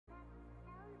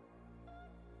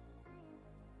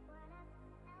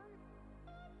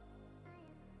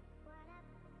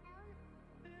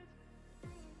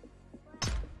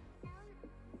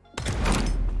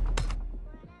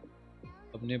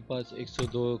अपने पास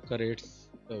 102 करेट्स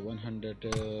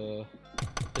 100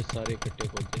 सारे इकट्ठे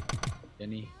खोलते,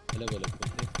 यानी अलग अलग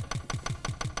खोलते।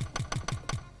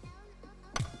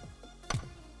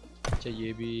 अच्छा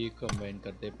ये भी कंबाइन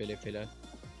करते पहले फ़िलहाल,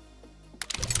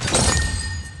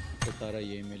 तो सारा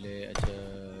ये मिले। अच्छा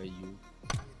यू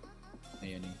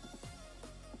नहीं, नहीं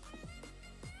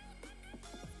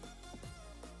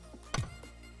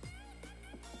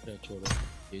अच्छा छोड़ो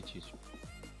ये चीज़।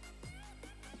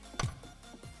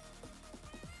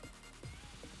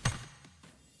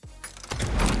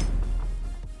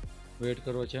 वेट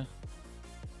करो। अच्छा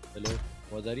हेलो,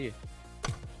 आवाज़ आ रही है?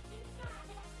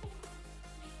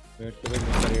 वेट करो,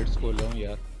 मैं करेट्स खोल रहा हूँ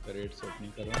यार, करेट्स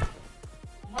ओपनिंग कर रहा हूँ।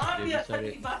 ये भी सारे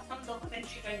हम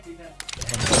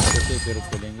फिर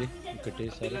खोलेंगे इकट्ठे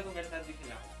सारे।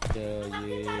 क्या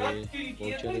ये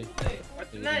वाउचर है,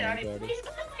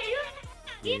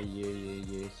 ये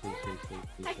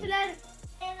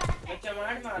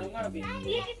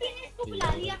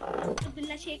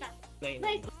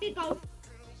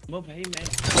वो भाई मैं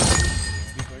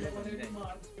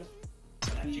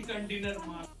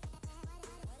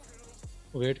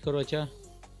वेट करो। अच्छा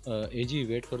एजी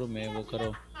वेट करो, मैं वो कर रहा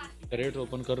हूँ, करेट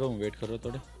ओपन कर रहा हूँ, वेट करो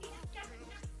थोड़े।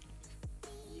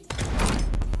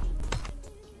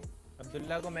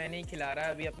 अब्दुल्ला को मैं नहीं खिला रहा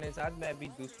अभी अपने साथ, मैं अभी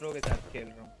दूसरों के साथ खेल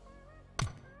रहा हूँ।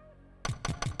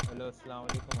 हेलो अस्सलाम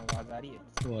वालेकुम, आवाज़ आ रही है?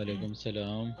 वालेकुम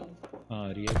सलाम। हाँ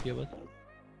आ रही है आपकी आवाज़।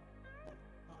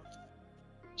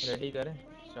 रेडी करें?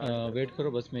 वेट करो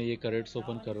बस, मैं ये करेट्स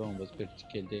ओपन कर रहा हूँ बस, फिर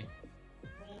खेलते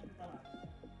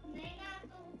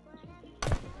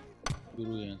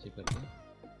शुरू यहाँ से करते हैं।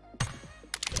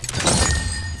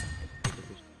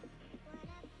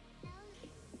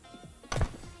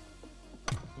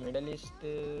 Middle east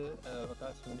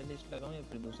Waqas, middle east लगाऊं या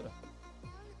फिर दूसरा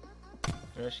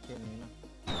रश के लिए ना?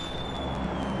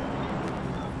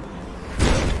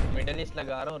 मिडल ईस्ट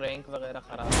लगा रहा हूँ, रैंक वगैरह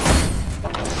ख़राब।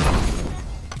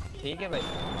 ठीक है भाई,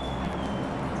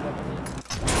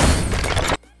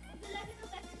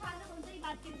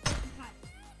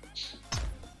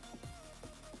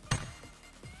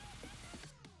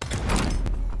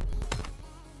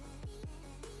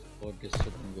 और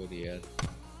डिस्टर्बिंग हो रही है यार।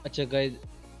 अच्छा गाइस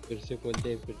फिर से खोलते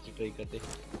हैं, फिर से ट्राई करते।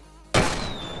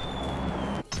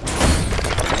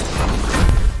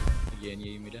 ये नहीं,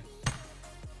 यही मिला।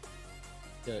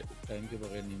 क्या टाइम के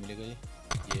बगैर नहीं मिलेगा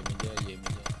ये मिल गया, ये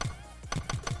मिल गया।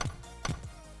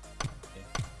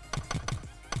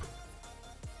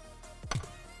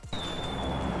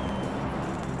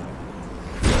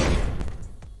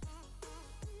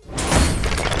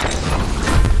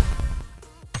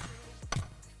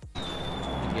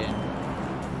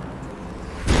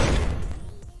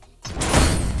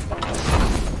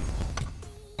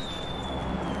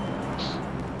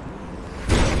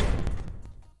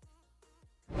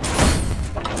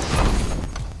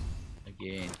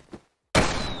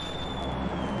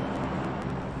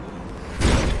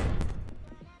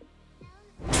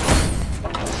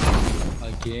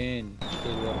 Again,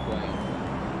 silver coin.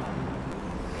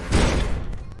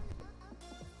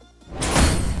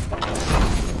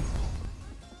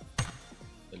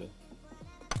 चलो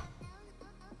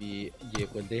ये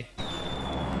खोल दे।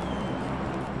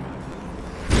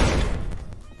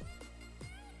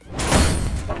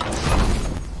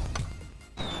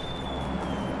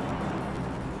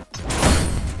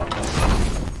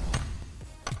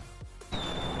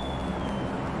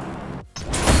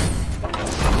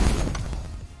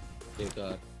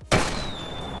 बेकार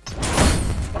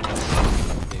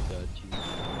चीज।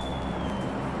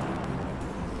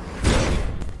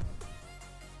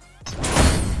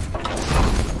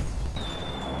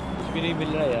 कुछ भी नहीं मिल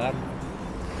रहा यार।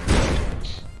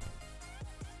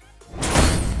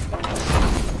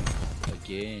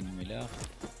 अगेन मिला।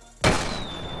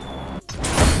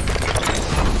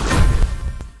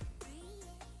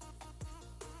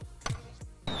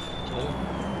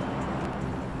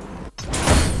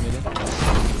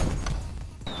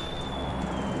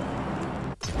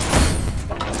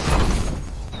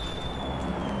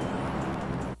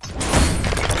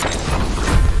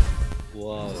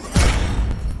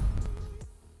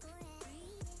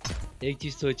 एक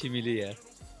चीज तो अच्छी मिली यार।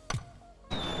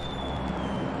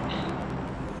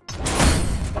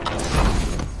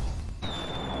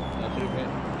 आखिर में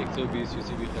 120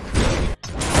 यूसी भी खर्च कर।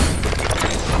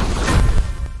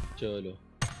 चलो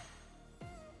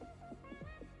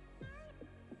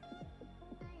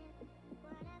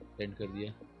सेंड कर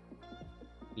दिया।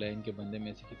 लाइन के बंदे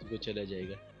में से किसी को चला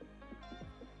जाएगा।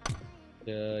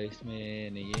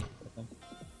 इसमें नहीं है खत्म।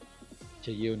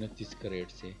 चाहिए 29 करेट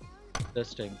से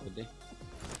 10 टाइम को दे।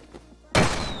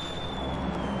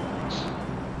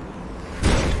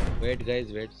 वेट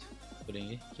गाइस वेट,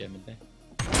 बोलेंगे क्या मिलता है।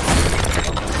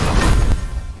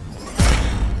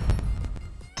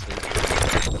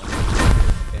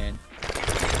 पेन,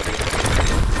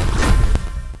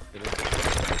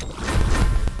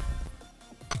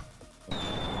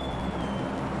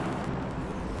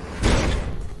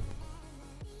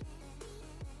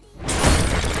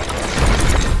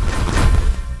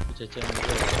 अच्छा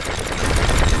मुझे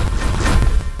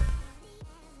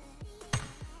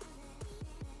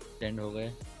टेंड हो गए।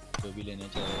 जो भी लेना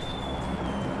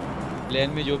चाहे प्लेन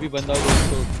में जो भी बंदा होगा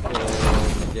उसको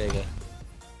मिल जाएगा।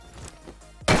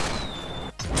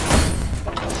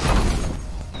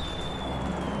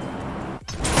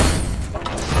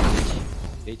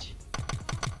 एच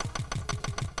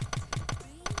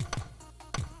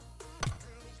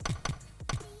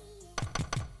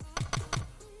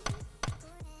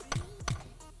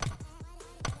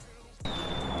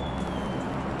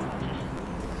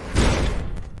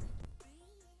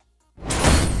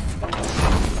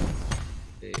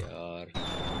यार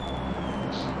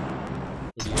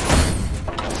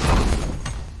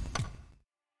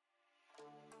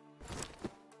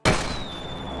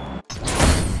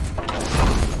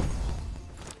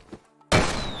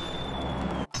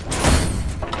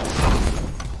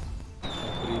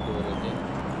खरीद हो रहे थे।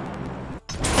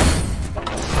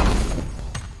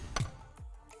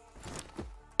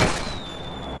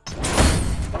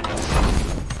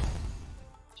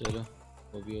 चलो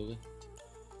वो भी हो गए।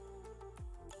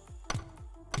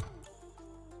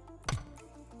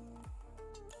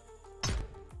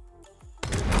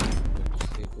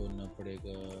 से बोलना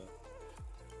पड़ेगा।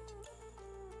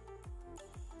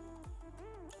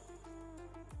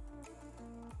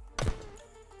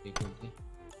 एक बोलते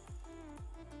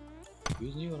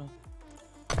यूज नहीं हो रहा।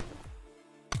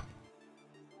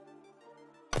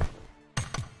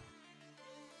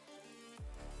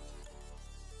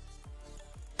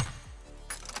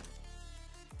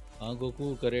 हाँ गोकू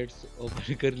करेट्स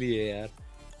ओपन कर लिए यार।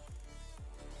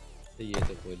 ये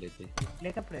तो कोई लेते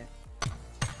निकले कपड़े?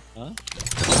 हाँ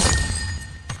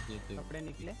ये तो कपड़े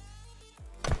निकले?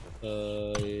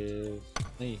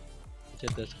 नहीं अच्छा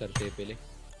 10 करते हैं पहले।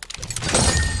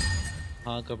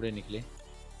 हाँ कपड़े निकले।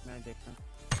 मैं देखता हूँ।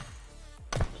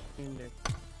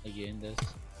 अगेन 10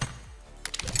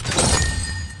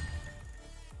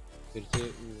 फिर से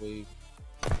वही।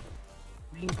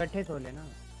 नहीं इकट्ठे धो लेना।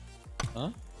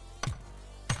 हाँ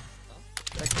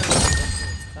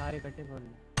सारे इकट्ठे धो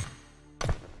लेना।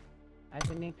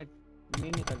 ऐसे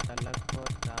नहीं निकलता, लग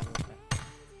बहुत खराब होता है।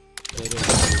 चलो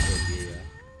ये यार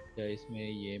क्या इसमें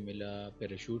ये मिला,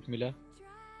 पैराशूट मिला।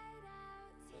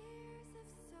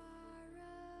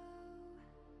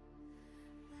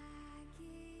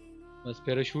 बस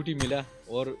पैराशूट ही मिला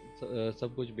और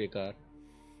सब कुछ बेकार।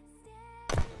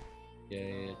 क्या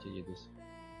है चाहिए दोस्त?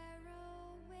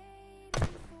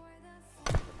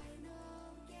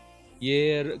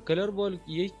 ये कलर बॉल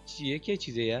ये क्या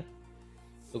चीज़ है यार?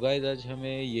 तो गाइस आज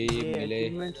हमें ये मिले।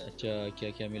 अच्छा क्या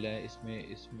क्या मिला है इसमें?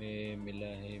 इसमें मिला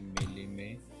है मेली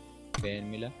में पेन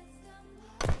मिला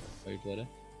वाइट वाला,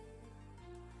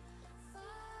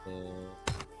 तो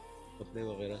कपड़े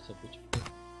वगैरह सब कुछ।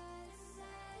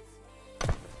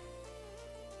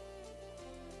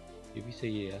 ये भी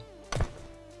सही है यार,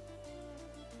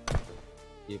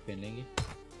 ये पहन लेंगे।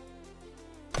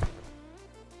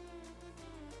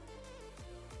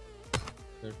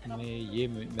 शर्ट में ये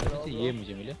मेरे ख्याल से ये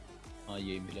मुझे मिला। हाँ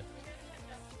ये मिला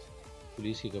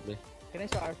पुलिस के कपड़े।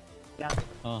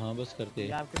 हाँ हाँ बस करते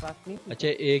हैं। आपके पास नहीं? अच्छा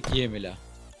एक ये मिला,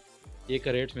 ये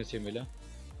करेट्स में से मिला,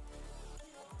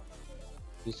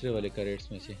 दूसरे वाले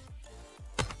करेट्स में से।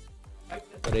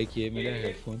 और एक ये मिला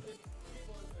हेडफोन।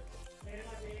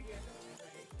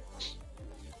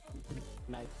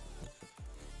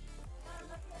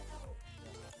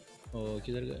 और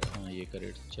किधर गया? हाँ ये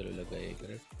करेट्स, चलो लगा ये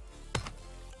करेट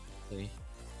सही।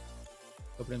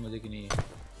 कपड़े मजे की नहीं है,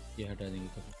 ये हटा देंगे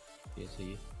कपड़े, ये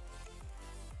सही है।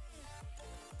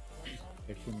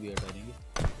 हेडफोन भी हटा देंगे।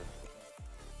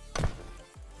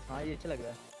 हाँ ये अच्छा लग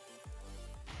रहा है,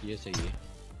 ये सही है।